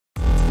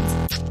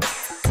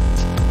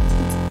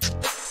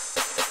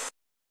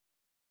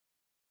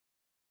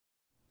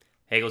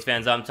Hey Eagles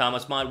fans, I'm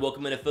Thomas Mott.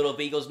 Welcome into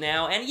Philadelphia Eagles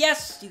Now. And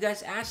yes, you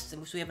guys asked,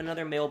 and we have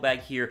another mailbag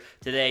here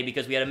today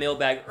because we had a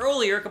mailbag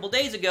earlier, a couple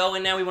days ago,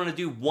 and now we want to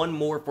do one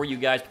more for you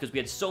guys because we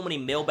had so many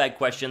mailbag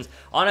questions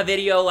on a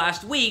video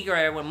last week,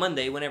 or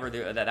Monday, whenever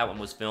that one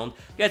was filmed.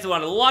 You guys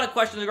wanted a lot of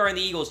questions regarding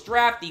the Eagles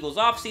draft, the Eagles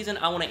offseason.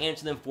 I want to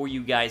answer them for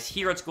you guys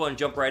here. Let's go ahead and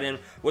jump right in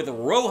with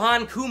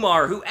Rohan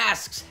Kumar, who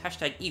asks,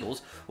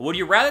 #Eagles, would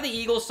you rather the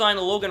Eagles sign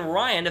Logan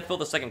Ryan to fill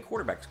the second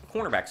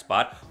cornerback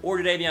spot, or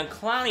Jadeveon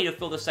Clowney to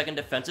fill the second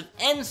defensive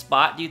end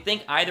spot? Do you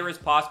think either is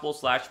possible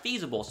 /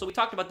 feasible? So we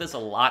talked about this a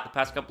lot the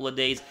past couple of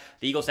days.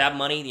 The Eagles have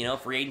money, you know,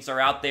 free agents are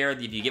out there.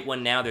 If you get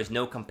one now, there's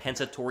no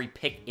compensatory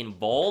pick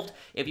involved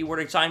if you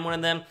were to sign one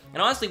of them.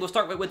 And honestly, we'll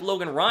start with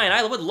Logan Ryan.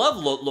 I would love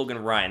Logan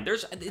Ryan.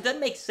 It doesn't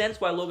make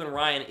sense why Logan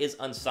Ryan is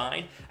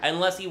unsigned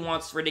unless he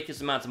wants ridiculous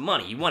amounts of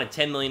money. He wanted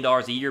 $10 million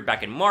a year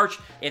back in March.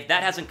 If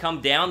that hasn't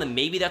come down, then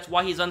maybe that's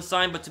why he's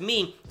unsigned. But to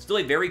me, still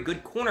a very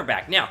good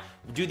cornerback. Now,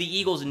 do the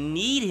Eagles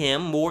need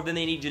him more than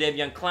they need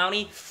Jadeveon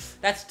Clowney?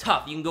 That's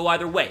tough. You can go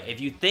either way. If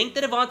you think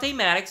that Avonte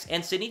Maddox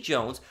and Sidney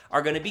Jones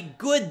are going to be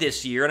good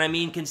this year, and I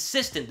mean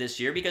consistent this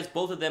year because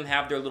both of them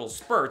have their little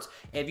spurts,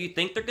 if you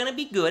think they're going to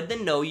be good,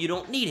 then no, you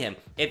don't need him.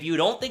 If you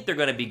don't think they're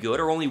going to be good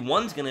or only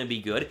one's going to be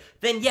good,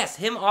 then yes,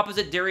 him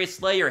opposite Darius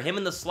Slay or him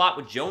in the slot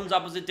with Jones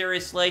opposite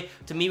Darius Slay,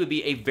 to me would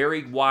be a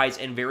very wise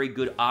and very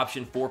good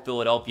option for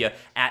Philadelphia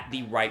at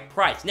the right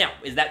price. Now,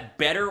 is that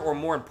better or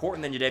more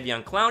important than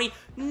Jadeveon Clowney?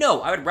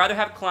 No, I would rather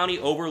have Clowney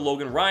over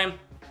Logan Ryan.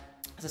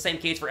 It's the same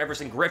case for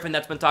Everson Griffin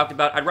that's been talked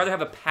about. I'd rather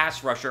have a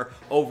pass rusher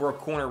over a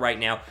corner right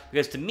now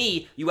because to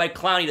me, you add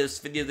Clowney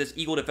to this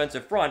Eagle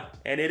defensive front,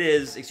 and it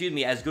is,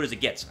 as good as it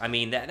gets. I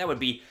mean, that would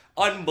be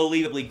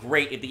unbelievably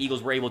great if the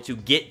Eagles were able to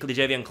get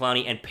Jadeveon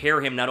Clowney and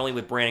pair him not only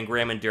with Brandon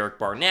Graham and Derek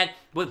Barnett,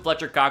 but with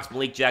Fletcher Cox,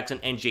 Malik Jackson,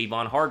 and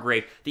Javon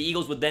Hargrave. The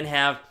Eagles would then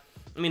have,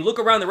 I mean, look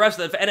around the rest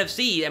of the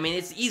NFC. I mean,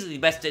 it's easily the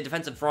best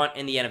defensive front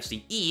in the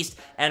NFC East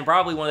and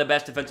probably one of the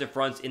best defensive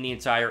fronts in the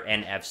entire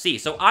NFC.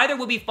 So either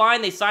would be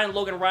fine. They signed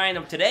Logan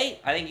Ryan today.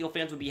 I think Eagle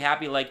fans would be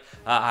happy like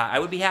I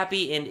would be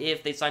happy. And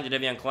if they signed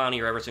Jadeveon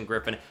Clowney or Everson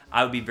Griffin,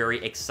 I would be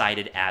very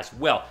excited as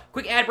well.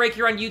 Quick ad break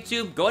here on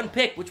YouTube. Go ahead and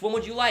pick. Which one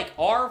would you like?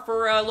 R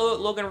for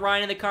Logan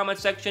Ryan in the comment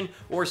section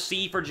or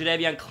C for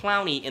Jadeveon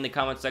Clowney in the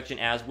comment section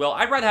as well.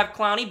 I'd rather have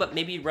Clowney, but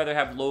maybe you'd rather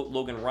have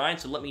Logan Ryan.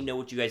 So let me know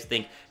what you guys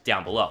think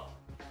down below.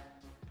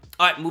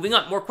 All right, moving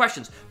on. More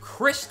questions.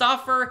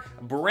 Christopher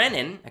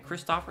Brennan.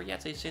 Christopher, yeah,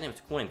 it's a name. It's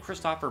a cool name.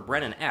 Christopher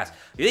Brennan asks,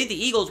 do you think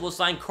the Eagles will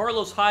sign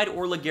Carlos Hyde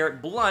or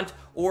LaGarrette Blount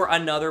or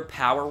another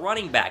power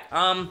running back?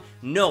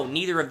 No,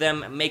 neither of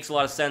them makes a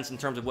lot of sense in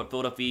terms of what the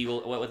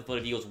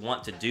Philadelphia Eagles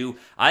want to do.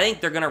 I think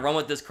they're going to run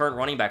with this current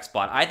running back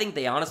spot. I think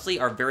they honestly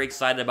are very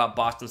excited about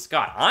Boston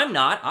Scott. I'm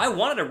not. I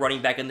wanted a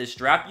running back in this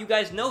draft. You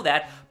guys know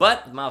that.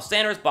 But Miles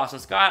Sanders, Boston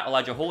Scott,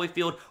 Elijah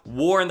Holyfield,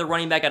 Warren, the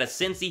running back out of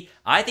Cincy.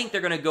 I think they're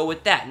going to go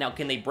with that. Now,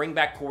 can they bring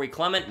back Corey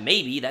Clement?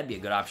 Maybe. That'd be a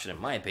good option in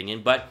my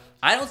opinion. But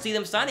I don't see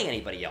them signing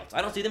anybody else.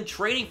 I don't see them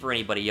trading for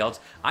anybody else.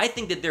 I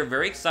think that they're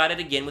very excited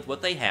again with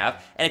what they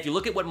have. And if you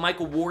look at what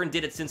Michael Warren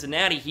did at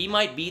Cincinnati, he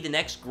might be the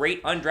next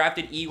great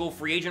undrafted Eagle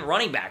free agent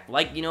running back.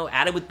 Like, you know,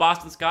 added with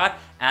Boston Scott,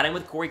 added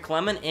with Corey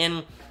Clement,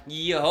 and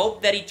you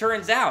hope that he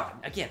turns out.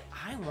 Again,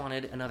 I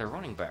wanted another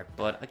running back,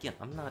 but again,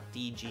 I'm not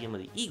the GM of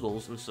the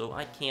Eagles, and so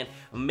I can't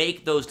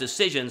make those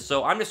decisions.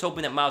 So I'm just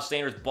hoping that Miles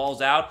Sanders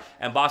balls out,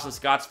 and Boston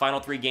Scott's final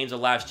 3 games of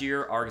last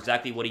year are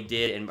exactly what he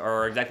did, and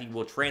or exactly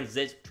will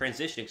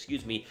transition,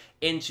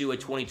 into a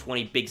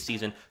 2020 big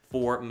season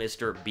for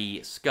Mr.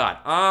 B.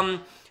 Scott.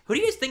 Who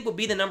do you guys think will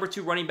be the number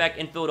 2 running back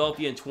in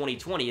Philadelphia in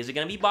 2020? Is it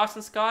going to be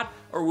Boston Scott,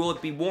 or will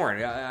it be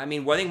Warren? I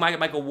mean, I think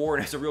Michael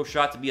Warren has a real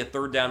shot to be a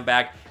 3rd down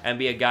back and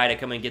be a guy to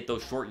come and get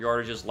those short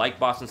yardages like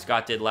Boston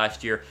Scott did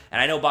last year.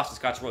 And I know Boston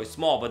Scott's really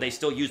small, but they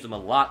still use them a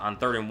lot on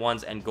 3rd and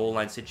 1s and goal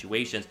line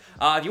situations.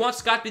 If you want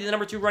Scott to be the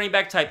number 2 running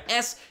back, type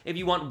S. If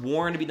you want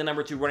Warren to be the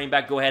number 2 running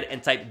back, go ahead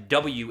and type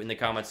W in the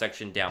comment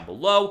section down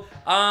below.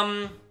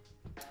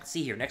 Let's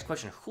see here. Next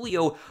question.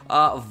 Julio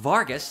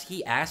Vargas,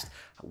 he asked,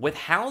 with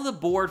how the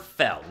board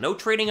fell, no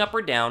trading up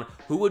or down,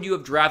 who would you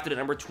have drafted at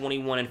number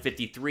 21 and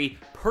 53?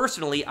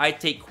 Personally, I'd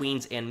take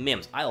Queens and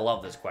Mims. I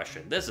love this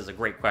question. This is a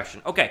great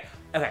question. Okay,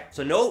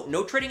 so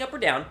no trading up or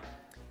down.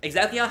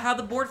 Exactly how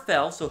the board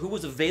fell, so who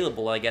was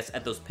available, I guess,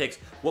 at those picks,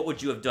 what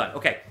would you have done?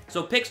 Okay,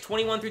 so picks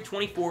 21 through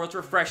 24, let's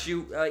refresh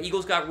you.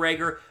 Eagles got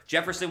Rager,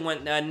 Jefferson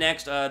went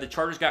next, the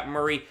Chargers got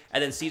Murray,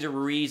 and then Cesar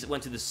Ruiz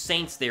went to the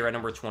Saints there at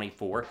number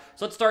 24.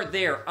 So let's start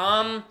there.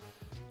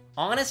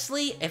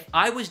 Honestly, if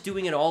I was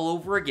doing it all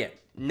over again,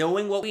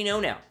 knowing what we know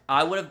now,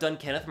 I would have done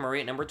Kenneth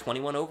Murray at number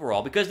 21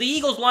 overall because the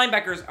Eagles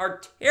linebackers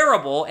are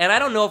terrible, and I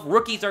don't know if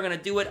rookies are going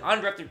to do it,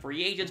 undrafted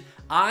free agents.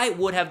 I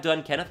would have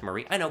done Kenneth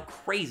Murray. I know,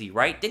 crazy,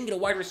 right? Didn't get a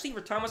wide receiver,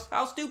 Thomas.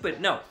 How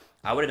stupid. No,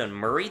 I would have done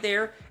Murray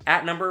there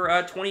at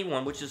number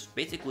 21, which is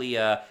basically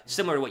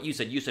similar to what you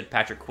said. You said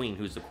Patrick Queen,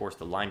 who's, of course,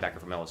 the linebacker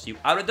from LSU.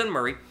 I would have done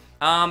Murray.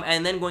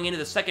 And then going into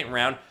the second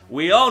round,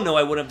 we all know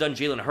I would have done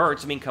Jalen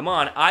Hurts. I mean, come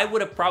on. I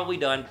would have probably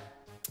done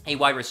a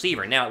wide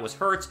receiver. Now, it was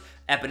Hurts,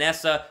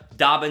 Epinesa,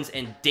 Dobbins,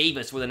 and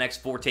Davis were the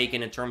next 4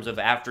 taken in terms of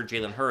after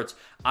Jalen Hurts.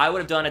 I would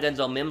have done a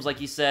Denzel Mims, like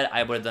he said.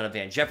 I would have done a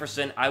Van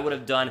Jefferson. I would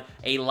have done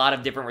a lot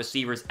of different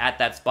receivers at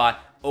that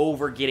spot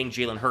over getting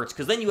Jalen Hurts,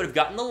 because then you would have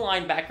gotten the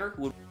linebacker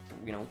who would,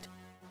 you know,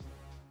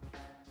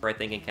 I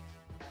think, and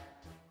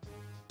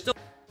still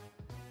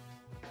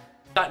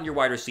gotten your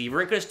wide receiver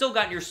and could have still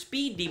gotten your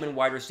speed demon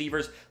wide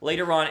receivers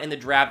later on in the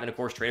draft, and of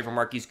course traded for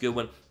Marquise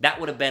Goodwin. That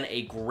would have been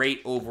a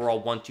great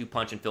overall 1-2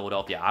 punch in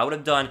Philadelphia. I would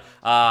have done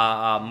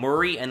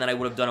Murray, and then I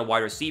would have done a wide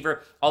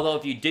receiver. Although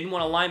if you didn't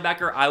want a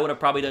linebacker, I would have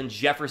probably done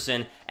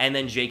Jefferson and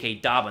then J.K.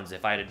 Dobbins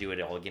if I had to do it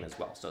all again as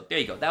well. So there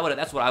you go.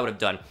 That's what I would have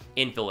done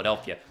in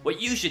Philadelphia.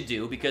 What you should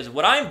do, because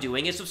what I'm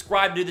doing, is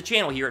subscribe to the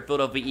channel here at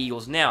Philadelphia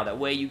Eagles Now. That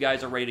way you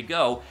guys are ready to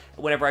go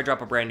whenever I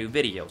drop a brand new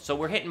video. So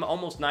we're hitting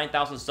almost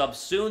 9,000 subs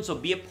soon, so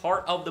be a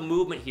part of the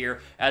movement here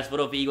as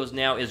Philadelphia Eagles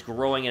Now is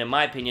growing, and in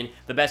my opinion,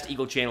 the best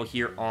Eagle channel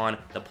here on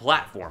the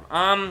platform.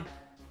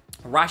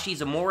 Rashi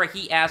Zamora,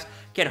 he asked,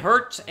 can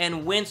Hurts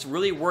and Wentz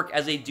really work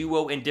as a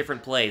duo in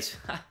different plays?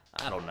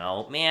 I don't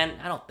know, man.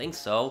 I don't think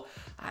so.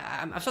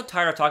 I'm so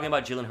tired of talking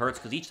about Jalen Hurts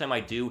because each time I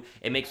do,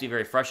 it makes me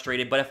very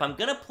frustrated. But if I'm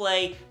going to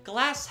play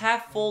glass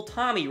half full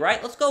Tommy,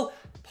 right? Let's go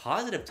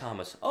positive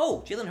Thomas.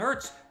 Oh, Jalen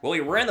Hurts. Well, he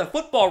ran the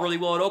football really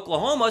well at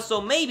Oklahoma, so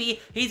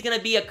maybe he's going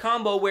to be a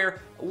combo where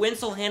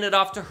Wentz will hand it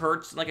off to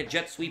Hurts, like a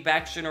jet sweep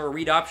action or a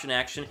read option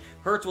action.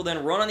 Hurts will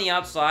then run on the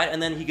outside,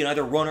 and then he can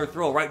either run or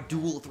throw, right?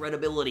 Dual threat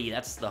ability.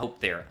 That's the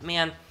hope there.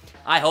 Man,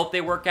 I hope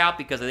they work out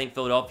because I think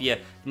Philadelphia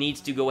needs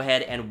to go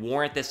ahead and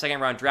warrant this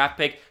second-round draft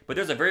pick, but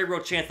there's a very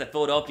real chance that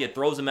Philadelphia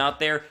throws him out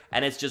there,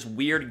 and it's just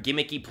weird,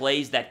 gimmicky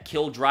plays that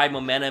kill drive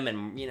momentum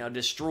and, you know,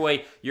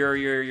 destroy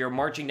your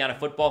marching down a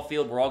football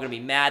field. We're all going to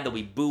be mad. They'll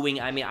be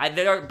booing. I mean,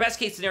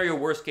 best-case scenario,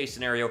 worst-case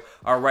scenario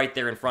are right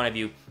there in front of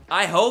you.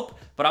 I hope,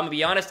 but I'm going to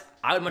be honest,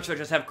 I would much rather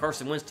just have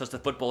Carson Wentz touch the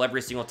football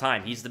every single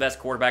time. He's the best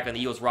quarterback on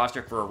the Eagles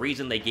roster for a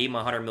reason. They gave him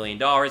 $100 million.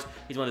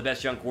 He's one of the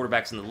best young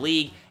quarterbacks in the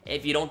league.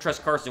 If you don't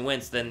trust Carson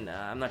Wentz, then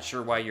I'm not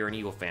sure why you're an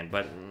Eagle fan,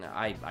 but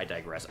I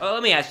digress.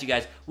 Let me ask you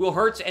guys, will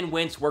Hurts and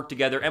Wentz work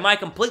together? Am I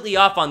completely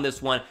off on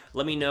this one?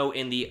 Let me know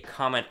in the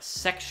comment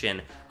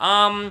section.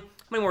 How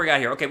many more we got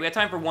here? Okay, we got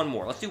time for one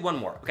more. Let's do one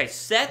more. Okay,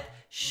 Seth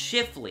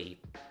Shifley,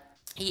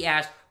 he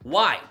asked,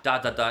 why, ...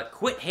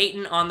 quit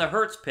hating on the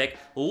Hurts pick.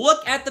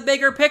 Look at the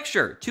bigger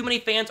picture. Too many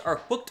fans are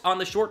hooked on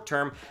the short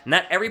term.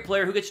 Not every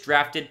player who gets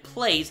drafted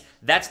plays.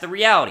 That's the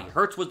reality.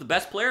 Hurts was the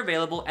best player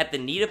available at the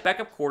need of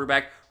backup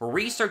quarterback.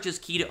 Research is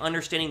key to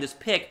understanding this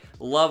pick.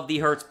 Love the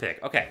Hurts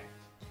pick. Okay.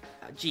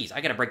 Geez,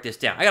 I gotta break this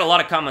down. I got a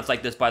lot of comments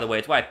like this, by the way.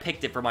 It's why I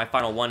picked it for my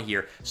final one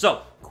here.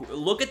 So,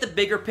 look at the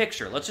bigger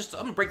picture. I'm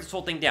gonna break this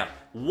whole thing down.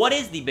 What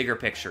is the bigger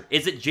picture?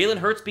 Is it Jalen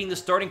Hurts being the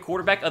starting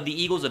quarterback of the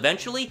Eagles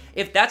eventually?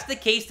 If that's the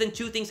case, then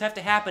two things have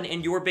to happen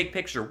in your big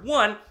picture.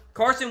 One,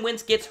 Carson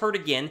Wentz gets hurt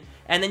again,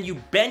 and then you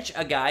bench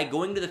a guy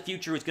going to the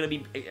future who's going to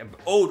be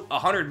owed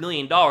 $100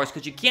 million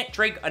because you can't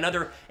trade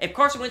another. If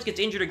Carson Wentz gets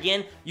injured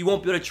again, you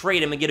won't be able to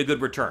trade him and get a good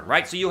return,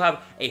 right? So you'll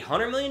have a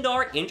 $100 million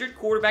injured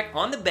quarterback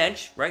on the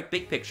bench, right?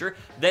 Big picture.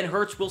 Then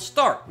Hurts will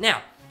start.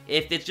 Now,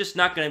 if it's just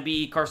not going to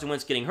be Carson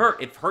Wentz getting hurt,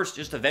 if Hurts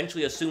just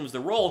eventually assumes the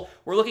role,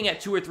 we're looking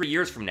at 2 or 3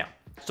 years from now.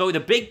 So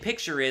the big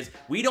picture is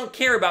we don't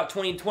care about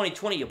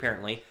 2020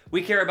 apparently.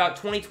 We care about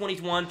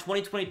 2021,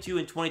 2022,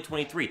 and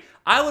 2023.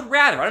 I would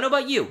rather, I don't know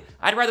about you,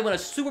 I'd rather win a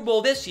Super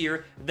Bowl this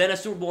year than a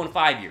Super Bowl in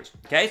 5 years.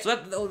 Okay,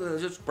 so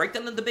just break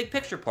down the big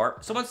picture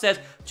part. Someone says,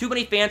 too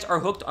many fans are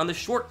hooked on the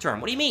short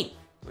term. What do you mean?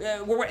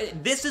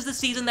 This is the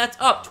season that's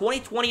up.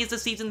 2020 is the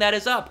season that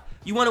is up.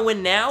 You want to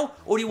win now,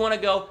 or do you want to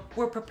go,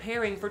 we're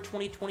preparing for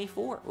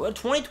 2024? Well,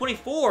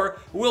 2024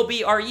 will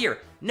be our year.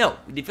 No,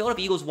 the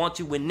Philadelphia Eagles want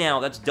to win now.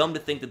 That's dumb to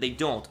think that they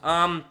don't.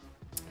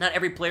 Not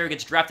every player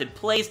gets drafted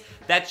plays.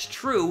 That's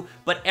true,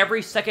 but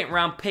every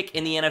second-round pick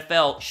in the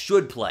NFL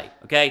should play,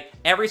 okay?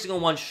 Every single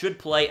one should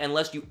play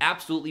unless you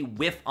absolutely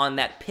whiff on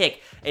that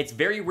pick. It's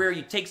very rare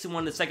you take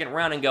someone in the second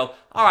round and go,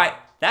 all right,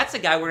 that's a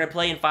guy we're going to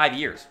play in 5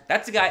 years.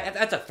 That's a guy,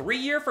 that's a 3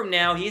 year from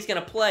now, he's going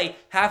to play,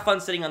 have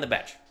fun sitting on the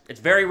bench. It's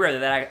very rare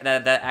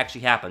that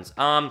actually happens.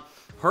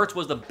 Hurts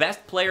was the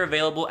best player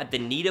available at the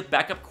need of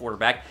backup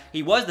quarterback.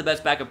 He was the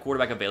best backup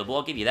quarterback available.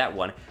 I'll give you that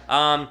one.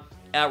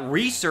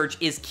 Research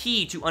is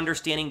key to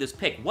understanding this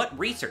pick. What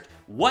research?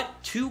 What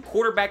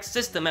two-quarterback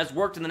system has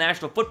worked in the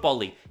National Football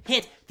League?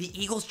 Hint, the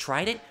Eagles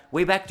tried it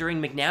way back during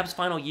McNabb's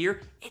final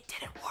year. It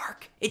didn't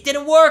work. It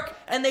didn't work!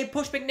 And they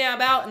pushed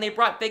McNabb out and they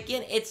brought Vic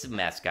in. It's a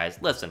mess, guys.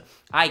 Listen,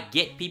 I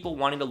get people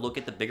wanting to look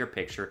at the bigger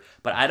picture,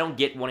 but I don't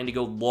get wanting to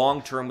go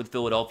long-term with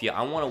Philadelphia.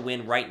 I want to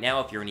win right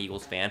now if you're an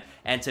Eagles fan.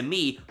 And to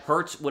me,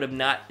 Hurts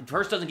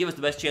doesn't give us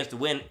the best chance to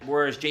win,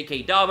 whereas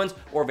J.K. Dobbins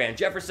or Van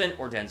Jefferson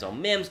or Denzel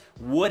Mims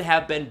would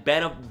have been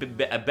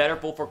better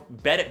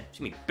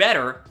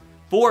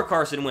for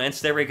Carson Wentz,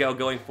 there we go,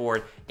 going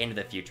forward into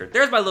the future.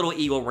 There's my little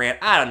Eagle rant.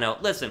 I don't know.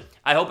 Listen,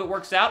 I hope it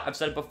works out. I've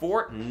said it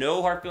before.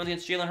 No hard feelings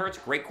against Jalen Hurts.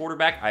 Great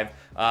quarterback. I've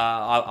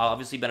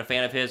obviously been a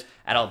fan of his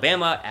at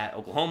Alabama, at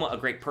Oklahoma, a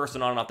great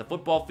person on and off the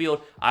football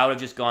field. I would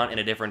have just gone in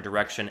a different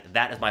direction.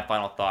 That is my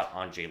final thought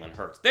on Jalen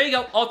Hurts. There you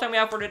go. All the time we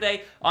have for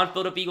today on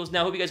Filled Up Eagles.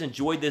 Now, hope you guys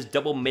enjoyed this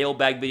double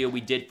mailbag video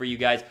we did for you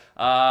guys.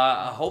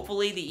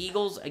 Hopefully the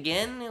Eagles,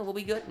 again, will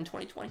be good in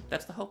 2020.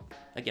 That's the hope.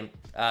 Again,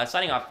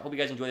 signing off. Hope you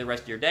guys enjoy the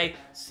rest of your day.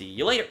 See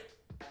you later.